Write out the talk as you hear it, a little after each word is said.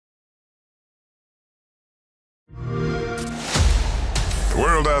The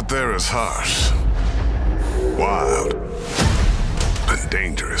world out there is harsh, wild, and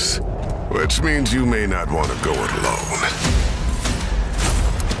dangerous, which means you may not want to go it alone.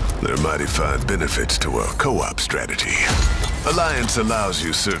 There are mighty fine benefits to a co-op strategy. Alliance allows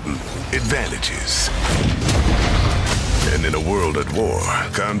you certain advantages. And in a world at war,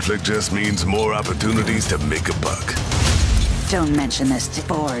 conflict just means more opportunities to make a buck. Don't mention this to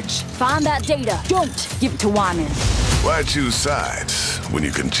Forge. Find that data. Don't give it to Wyman. Why choose sides when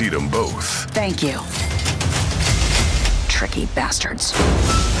you can cheat them both? Thank you. Tricky bastards.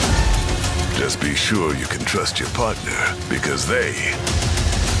 Just be sure you can trust your partner, because they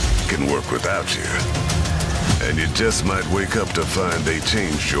can work without you. And you just might wake up to find they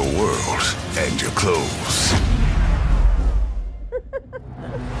changed your world and your clothes.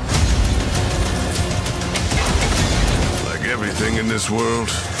 Like everything in this world,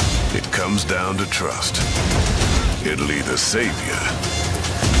 it comes down to trust. It'll either save you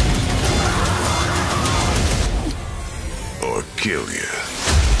or kill you.